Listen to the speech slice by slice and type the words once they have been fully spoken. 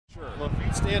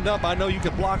Stand up, I know you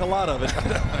can block a lot of it.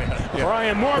 Yeah.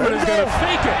 Brian Mormon is going to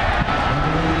fake it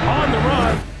on the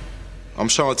run. I'm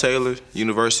Sean Taylor,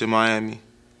 University of Miami,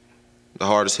 the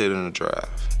hardest hitter in the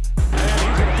draft. And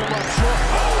he's going to come up short.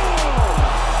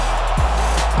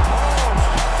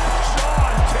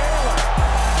 Sean Taylor.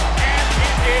 And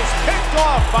it is picked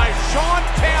off by Sean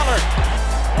Taylor.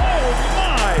 Oh,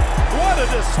 my. What a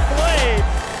display.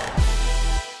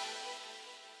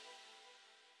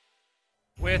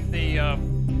 With the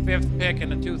fifth pick in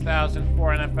the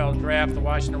 2004 NFL Draft, the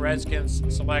Washington Redskins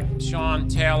select Sean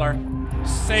Taylor,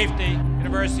 safety,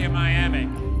 University of Miami.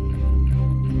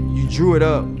 You drew it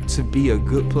up to be a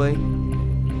good play,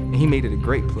 and he made it a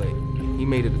great play. He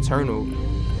made it a turnover.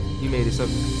 He made it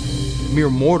something mere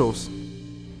mortals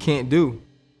can't do.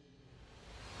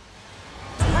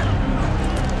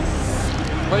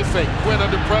 Play fake, Quinn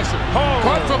under pressure. Oh.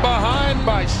 Caught from behind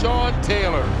by Sean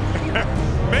Taylor.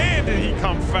 Man, did he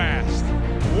come fast.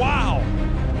 Wow.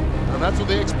 And that's what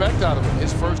they expect out of him.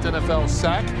 His first NFL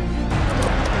sack.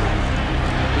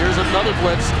 Here's another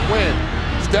blitz. Quinn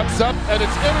steps up, and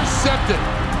it's intercepted.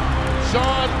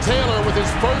 Sean Taylor with his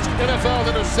first NFL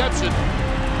interception.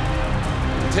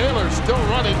 Taylor still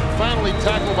running, finally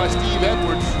tackled by Steve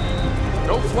Edwards.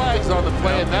 No flags on the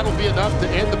play, and that'll be enough to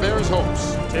end the Bears'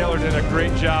 hopes. Taylor did a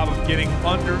great job of getting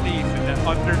underneath in that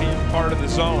underneath part of the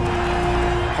zone.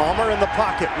 Palmer in the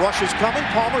pocket. Rush is coming.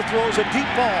 Palmer throws a deep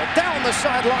ball down the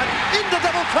sideline into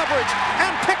double coverage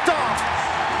and picked off.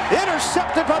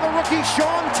 Intercepted by the rookie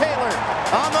Sean Taylor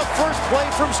on the first play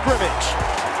from scrimmage.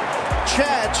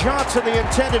 Chad Johnson, the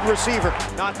intended receiver.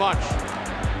 Not much.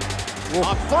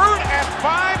 On 3rd and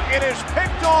 5, it is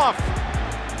picked off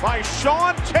by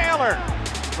Sean Taylor,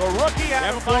 the rookie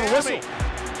out of Miami.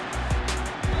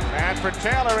 And for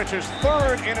Taylor, it's his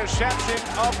 3rd interception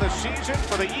of the season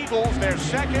for the Eagles, their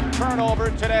 2nd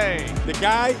turnover today. The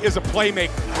guy is a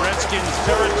playmaker. Redskins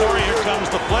territory, here comes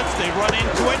the blitz, they run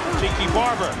into it. Tiki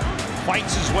Barber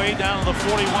fights his way down to the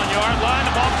 41-yard line,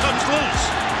 the ball comes loose.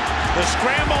 The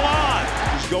scramble on.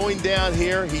 He's going down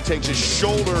here, he takes his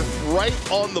shoulder right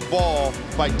on the ball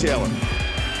by Taylor.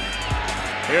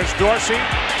 Here's Dorsey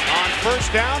on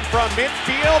 1st down from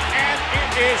midfield, and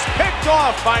it is picked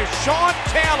off by Sean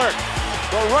Taylor,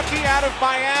 the rookie out of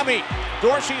Miami.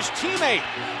 Dorsey's teammate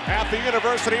at the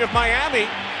University of Miami.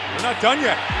 We're not done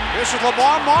yet. This is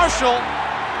Lamar Marshall,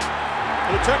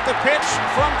 who took the pitch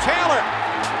from Taylor.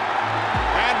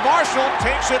 And Marshall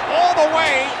takes it all the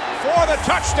way for the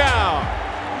touchdown.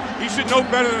 He should know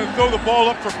better than to throw the ball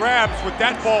up for grabs with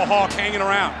that ball hawk hanging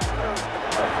around.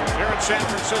 Here in San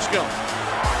Francisco.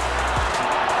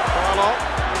 Carlo.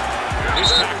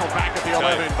 He's tackled back at the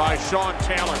 11 by Sean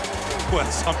Taylor. Well,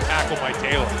 some tackle by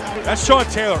Taylor. That's Sean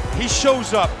Taylor. He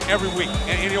shows up every week,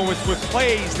 and you know, with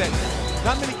plays that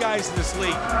not many guys in this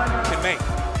league can make.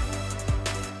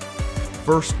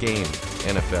 First game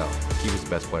NFL, he was the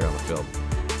best player on the field,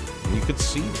 and you could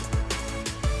see it.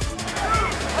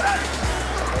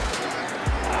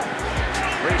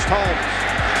 Reese Holmes.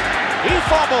 He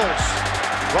fumbles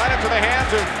right into the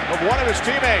hands of one of his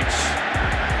teammates.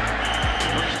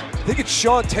 I think it's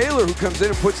Sean Taylor who comes in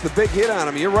and puts the big hit on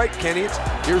him. You're right, Kenny.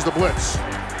 Here's the blitz.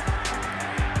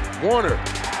 Warner.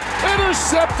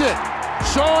 Intercepted.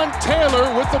 Sean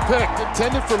Taylor with the pick.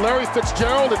 Intended for Larry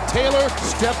Fitzgerald, and Taylor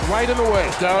stepped right in the way.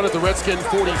 Down at the Redskin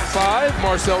 45,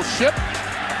 Marcel Shipp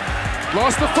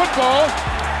lost the football.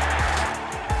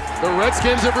 The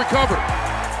Redskins have recovered.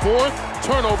 4th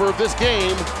turnover of this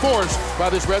game forced by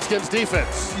this Redskins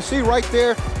defense. You see right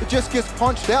there, it just gets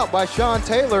punched out by Sean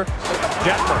Taylor.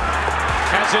 Detmer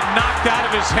has it knocked out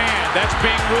of his hand. That's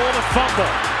being ruled a fumble.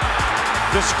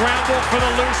 The scramble for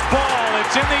the loose ball.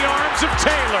 It's in the arms of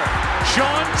Taylor.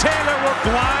 Sean Taylor will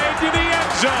glide to the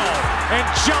end zone and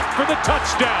jump for the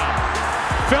touchdown.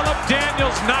 Philip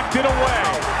Daniels knocked it away.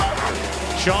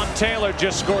 Sean Taylor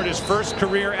just scored his first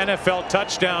career NFL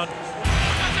touchdown.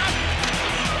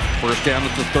 First down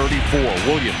at the 34,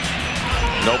 Williams.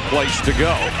 No place to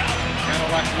go.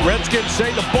 Redskins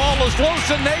say the ball is loose,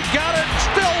 and they got it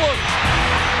still loose.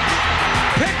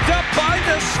 Picked up by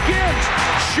the Skins,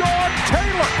 Sean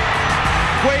Taylor.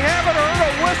 We haven't heard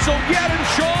a whistle yet, and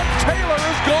Sean Taylor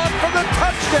is gone for the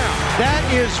touchdown. That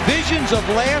is visions of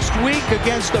last week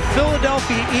against the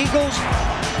Philadelphia Eagles.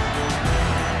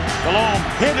 Malone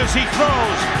hit as he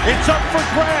throws. It's up for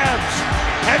grabs.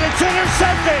 And it's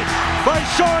intercepted by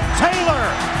Sean Taylor.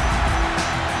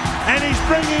 And he's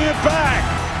bringing it back.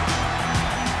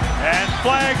 And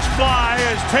flags fly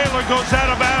as Taylor goes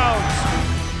out of bounds.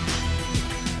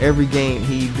 Every game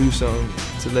he'd do something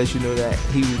to let you know that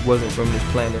he wasn't from this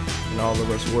planet, and all of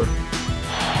us were.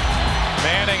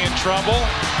 Manning in trouble.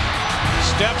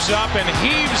 steps up and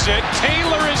heaves it.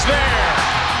 Taylor is there.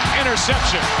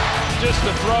 Interception. Just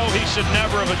a throw he should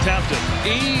never have attempted.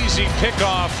 Easy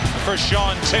pickoff for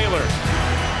Sean Taylor.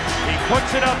 He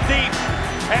puts it up deep,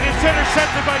 and it's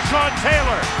intercepted by Sean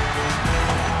Taylor.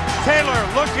 Taylor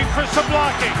looking for some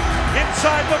blocking.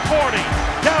 Inside the 40,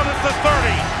 down at the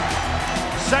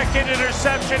 30. Second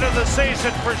interception of the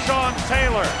season for Sean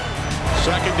Taylor.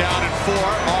 Second down and 4,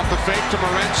 off the fake to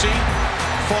Morency.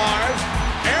 Favre,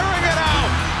 airing it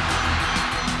out.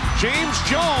 James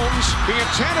Jones, the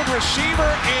intended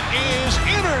receiver, it is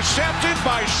intercepted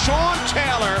by Sean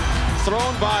Taylor,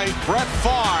 thrown by Brett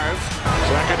Favre.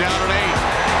 Second down and 8.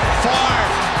 Favre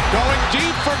going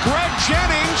deep for Greg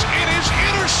Jennings. It is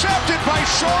intercepted by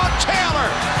Sean Taylor,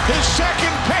 his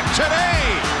second pick today.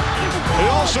 He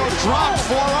also dropped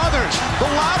 4 others. The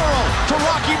lateral to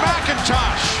Rocky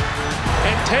McIntosh.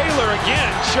 And Taylor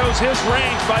again shows his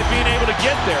range by being able to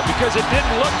get there, because it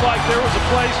didn't look like there was a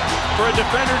place for a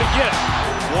defender to get.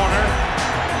 Warner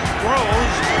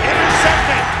throws,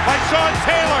 intercepted by Sean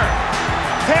Taylor.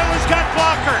 Taylor's got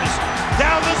blockers.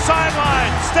 Down the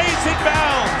sideline, stays in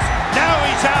bounds. Now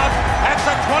he's out at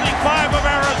the 25 of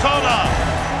Arizona.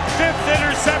 5th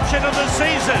interception of the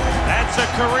season. That's a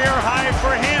career high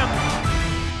for him.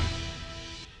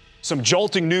 Some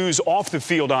jolting news off the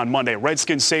field on Monday.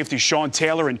 Redskins safety Sean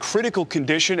Taylor in critical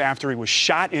condition after he was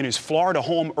shot in his Florida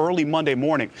home early Monday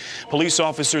morning. Police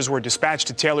officers were dispatched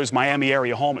to Taylor's Miami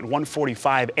area home at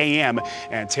 1:45 a.m.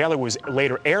 and Taylor was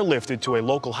later airlifted to a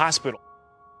local hospital.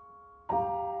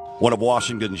 One of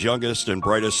Washington's youngest and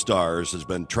brightest stars has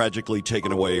been tragically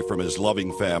taken away from his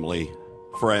loving family,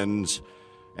 friends,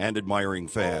 and admiring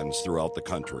fans throughout the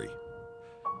country.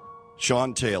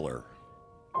 Sean Taylor,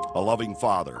 a loving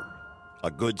father,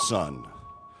 a good son,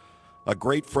 a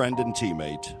great friend and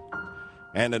teammate,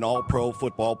 and an all-pro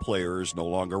football player is no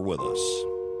longer with us.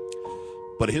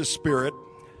 But his spirit,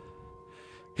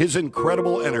 his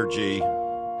incredible energy,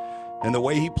 and the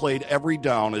way he played every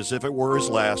down as if it were his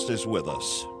last is with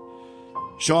us.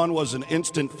 Sean was an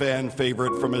instant fan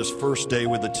favorite from his first day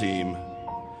with the team,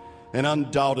 and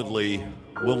undoubtedly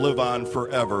will live on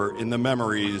forever in the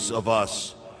memories of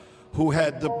us who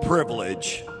had the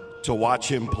privilege to watch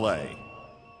him play.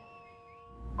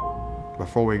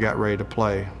 Before we got ready to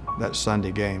play that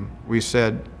Sunday game, we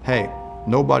said, hey,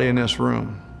 nobody in this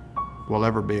room will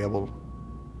ever be able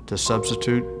to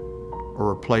substitute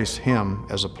or replace him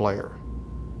as a player.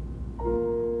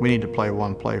 We need to play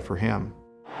one play for him.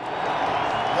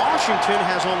 Washington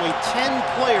has only 10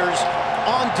 players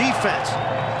on defense.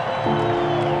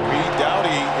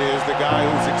 Dowdy is the guy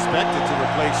who's expected to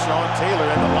replace Sean Taylor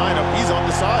in the lineup. He's on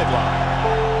the sideline.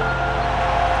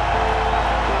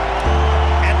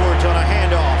 Edwards on a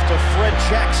handoff to Fred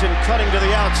Jackson, cutting to the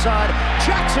outside.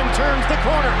 Jackson turns the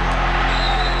corner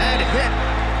and hit.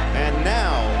 And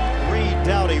now Reed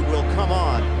Dowdy will come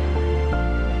on.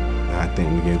 I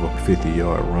think we gave up a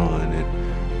 50-yard run, and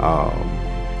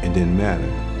it didn't matter.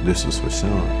 This was for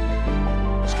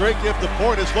Sean. Straight gift to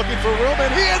Portis, looking for room,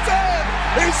 and he is in!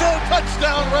 He's in!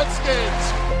 Touchdown,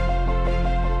 Redskins!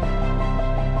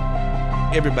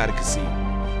 Everybody could see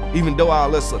it. Even though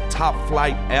all us are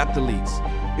top-flight athletes,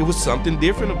 it was something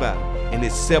different about it, and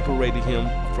it separated him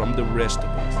from the rest of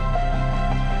us.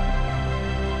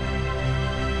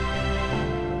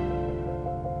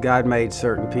 God made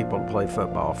certain people to play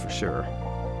football for sure.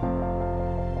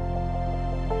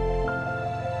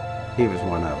 He was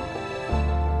one of them.